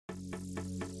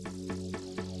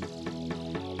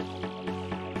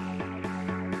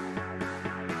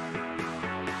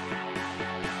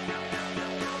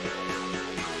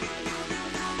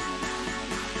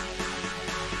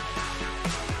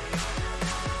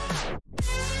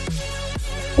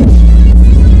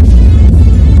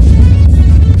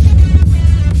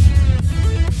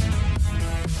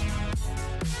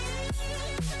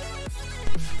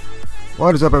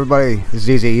What is up, everybody? This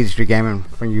is Easy Street Gaming,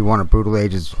 bringing you one of Brutal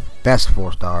Age's best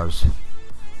 4 stars.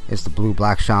 It's the Blue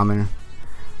Black Shaman.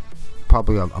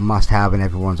 Probably a must-have in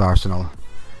everyone's arsenal.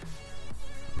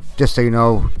 Just so you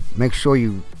know, make sure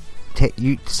you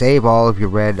save all of your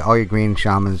red, all your green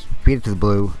shamans, feed it to the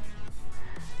blue.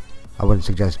 I wouldn't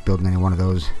suggest building any one of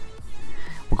those.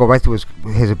 We'll go right through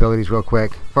his abilities real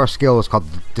quick. First skill is called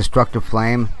Destructive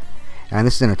Flame, and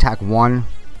this is an attack 1,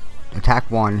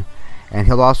 and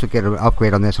he'll also get an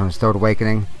upgrade on this on his third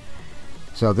awakening.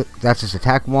 So that's his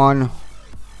attack 1.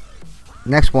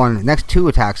 Next 2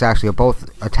 attacks actually are both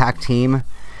attack team,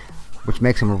 which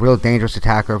makes him a real dangerous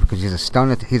attacker because he's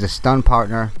a stun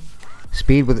partner.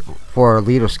 Speed for a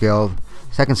leader skill.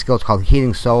 Second skill is called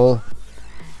Heating Soul,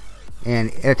 and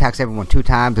it attacks everyone 2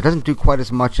 times. It doesn't do quite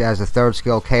as much as the third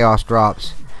skill, Chaos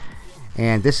Drops,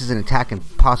 and this is an attack and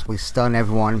possibly stun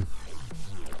everyone.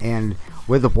 And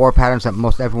with the war patterns that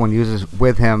most everyone uses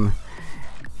with him,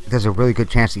 there's a really good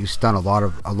chance that you stun a lot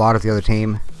of the other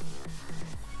team.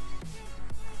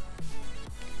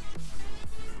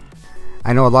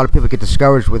 I know a lot of people get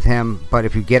discouraged with him, but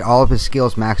if you get all of his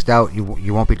skills maxed out,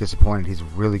 you won't be disappointed. He's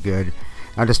really good.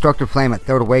 Now, Destructive Flame at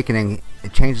third awakening,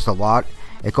 it changes a lot.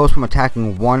 It goes from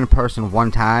attacking one person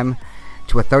one time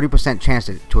to a 30% chance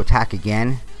to attack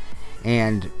again.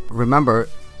 And remember,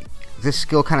 this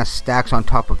skill kind of stacks on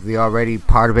top of the already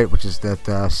part of it, which is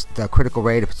the critical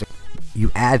rate. If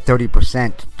you add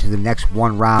 30% to the next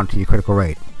one round to your critical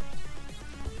rate,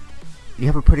 you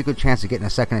have a pretty good chance of getting a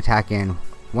second attack in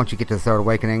once you get to the third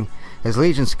awakening. His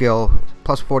Legion skill,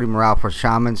 plus 40 morale for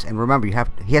shamans, and remember,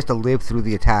 he has to live through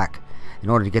the attack in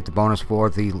order to get the bonus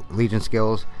for the Legion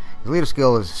skills. His leader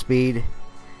skill is speed,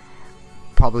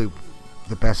 probably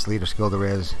the best leader skill there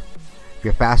is. If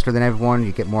you're faster than everyone,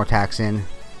 you get more attacks in.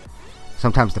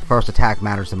 Sometimes the first attack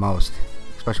matters the most,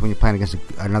 especially when you're playing against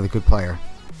another good player.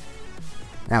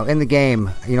 Now, in the game,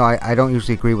 you know, I don't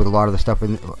usually agree with a lot of the stuff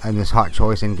in this hot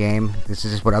choice in game. This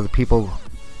is just what other people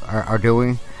are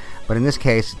doing, but in this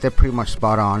case, they're pretty much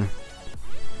spot on.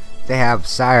 They have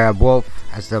Sire Wolf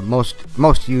as the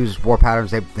most used war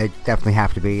patterns. They definitely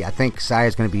have to be. I think Sire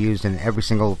is going to be used in every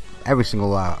single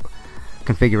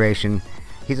configuration.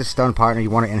 He's a stun partner. You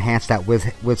want to enhance that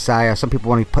with Sire. Some people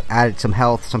want to add some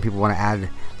health. Some people want to add a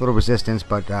little resistance.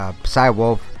 But Sire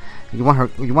Wolf, you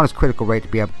want his critical rate to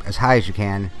be up as high as you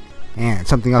can. And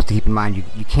something else to keep in mind: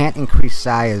 you can't increase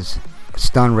Sire's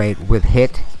stun rate with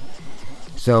hit.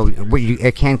 So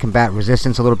it can combat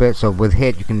resistance a little bit. So with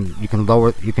hit, you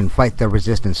can fight the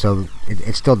resistance. So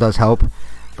it still does help.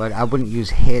 But I wouldn't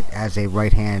use hit as a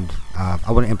right hand.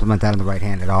 I wouldn't implement that in the right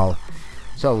hand at all.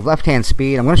 So left hand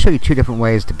speed. I'm going to show you 2 different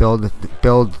ways to build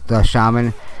the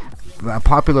shaman.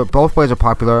 Both ways are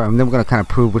popular, and then we're going to kind of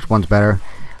prove which one's better.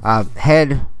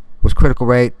 Head was critical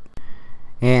rate,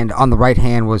 and on the right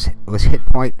hand was hit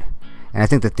point. And I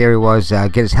think the theory was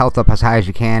get his health up as high as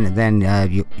you can, and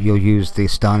then you'll use the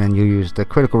stun and you'll use the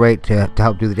critical rate to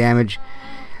help do the damage.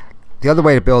 The other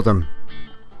way to build them: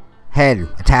 head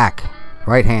attack,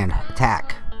 right hand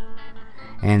attack.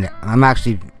 And I'm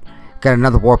actually got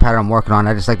another war pattern I'm working on.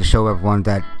 I just like to show everyone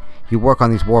that you work on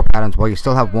these war patterns while you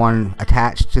still have one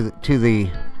attached to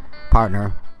the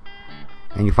partner,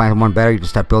 and you find one better, you just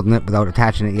start building it without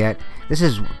attaching it yet. This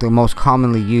is the most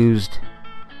commonly used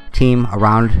team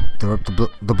around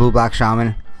the Blue Black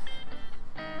Shaman,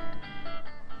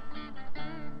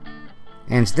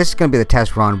 and this is going to be the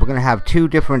test run. We're going to have 2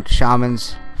 different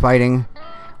shamans fighting.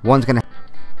 One's going to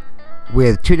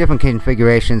with 2 different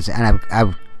configurations, and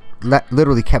I've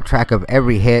literally kept track of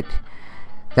every hit.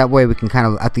 That way we can kind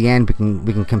of at the end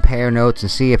we can compare notes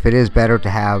and see if it is better to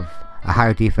have a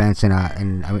higher defense and I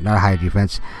mean, not a higher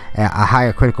defense, a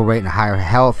higher critical rate and a higher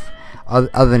health,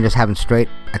 other than just having straight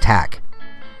attack.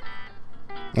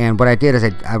 And what I did is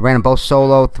I ran them both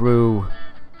solo through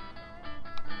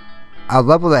a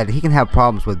level that he can have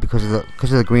problems with because of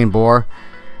the green boar.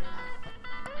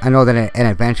 I know that in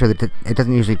adventure that it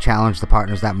doesn't usually challenge the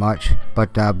partners that much,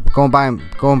 but going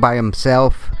by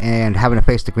himself and having to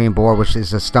face the green boar, which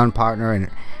is a stun partner,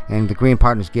 and the green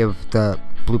partners give the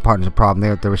blue partners a problem.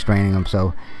 They're restraining them.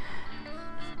 So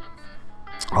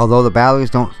although the batteries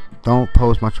don't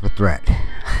pose much of a threat.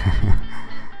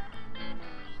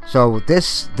 So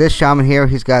this shaman here,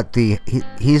 he's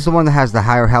the one that has the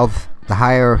higher health, the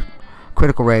higher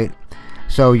critical rate.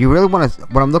 So you really want to,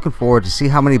 what I'm looking for, to see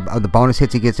how many of the bonus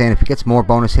hits he gets in. If he gets more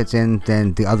bonus hits in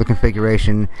than the other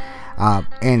configuration,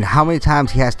 and how many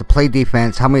times he has to play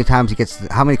defense, how many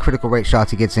critical rate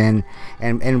shots he gets in,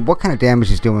 and what kind of damage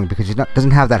he's doing, because he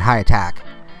doesn't have that high attack.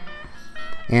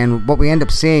 And what we end up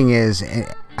seeing is,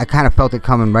 I kind of felt it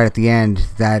coming right at the end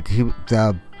that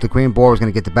the green boar was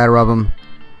going to get the better of him,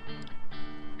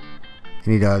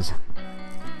 and he does.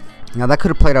 Now that could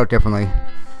have played out differently,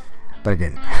 but it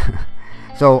didn't.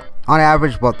 So on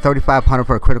average, about 3,500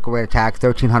 for a critical rate attack,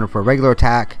 1,300 for a regular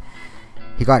attack.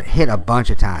 He got hit a bunch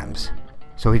of times,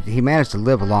 so he managed to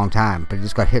live a long time, but he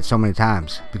just got hit so many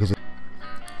times because.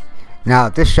 Now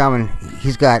this shaman,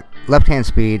 he's got left hand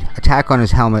speed, attack on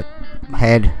his helmet,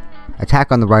 head,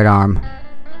 attack on the right arm.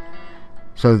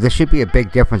 So this should be a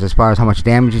big difference as far as how much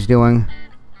damage he's doing.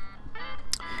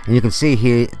 And you can see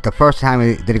here, the first time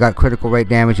that he got critical rate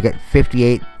damage, you get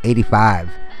 5885.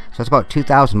 So that's about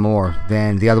 2,000 more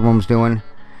than the other one was doing.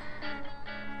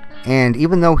 And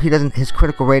even though his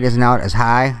critical rate isn't out as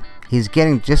high, he's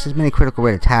getting just as many critical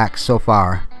rate attacks so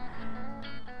far.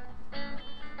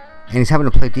 And he's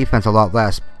having to play defense a lot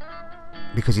less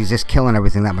because he's just killing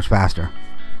everything that much faster.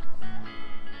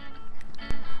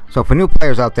 So for new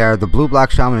players out there, the Blue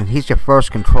Black Shaman, he's your first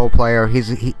control player.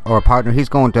 Or a partner. He's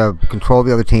going to control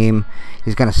the other team.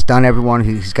 He's going to stun everyone.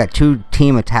 He's got 2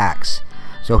 team attacks.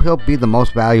 So he'll be the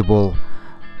most valuable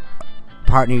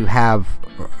partner you have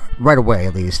right away,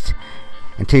 at least,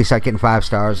 until you start getting 5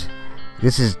 stars.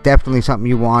 This is definitely something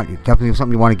you want. Definitely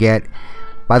something you want to get.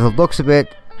 By the looks of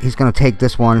it, he's going to take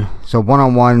this one. So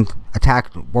one-on-one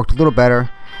attack worked a little better.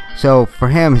 So for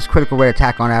him, his critical rate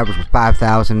attack on average was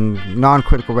 5,000,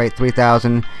 non-critical rate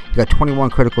 3,000. He got 21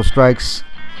 critical strikes.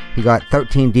 He got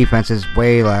 13 defenses,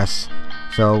 way less.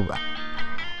 So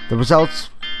the results,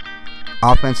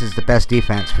 offense is the best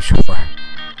defense for sure.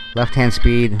 Left hand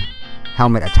speed,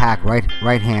 helmet attack,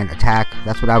 right hand attack.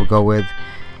 That's what I would go with.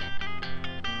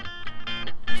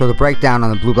 So the breakdown on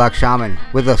the Blue Black Shaman,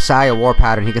 with the Saya war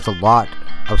pattern, he gets a lot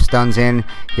of stuns in.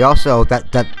 He also,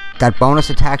 that bonus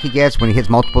attack he gets when he hits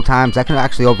multiple times, that can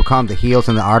actually overcome the heals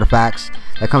and the artifacts.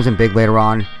 That comes in big later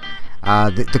on.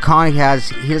 The con he has,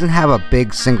 he doesn't have a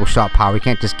big single shot power. He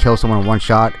can't just kill someone in one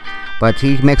shot, but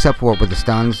he makes up for it with the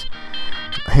stuns.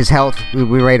 His health, we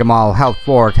rate them all: health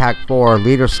 4, attack 4,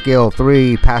 leader skill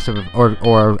 3, passive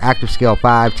or active skill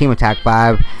 5, team attack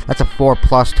 5. That's a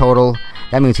 4+ total.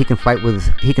 That means he can fight with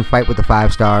the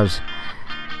 5 stars.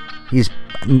 He's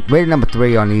rated number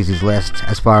 3 on Easy's list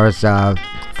as far as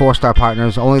 4-star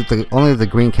partners. Only the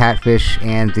green catfish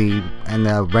and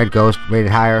the red ghost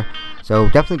rated higher. So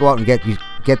definitely go out and get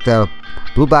the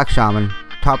Blue Black Shaman,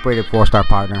 top rated 4-star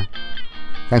partner.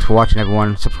 Thanks for watching,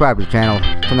 everyone. Subscribe to the channel.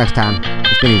 Until next time,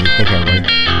 it's been easy. Take care,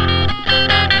 everybody.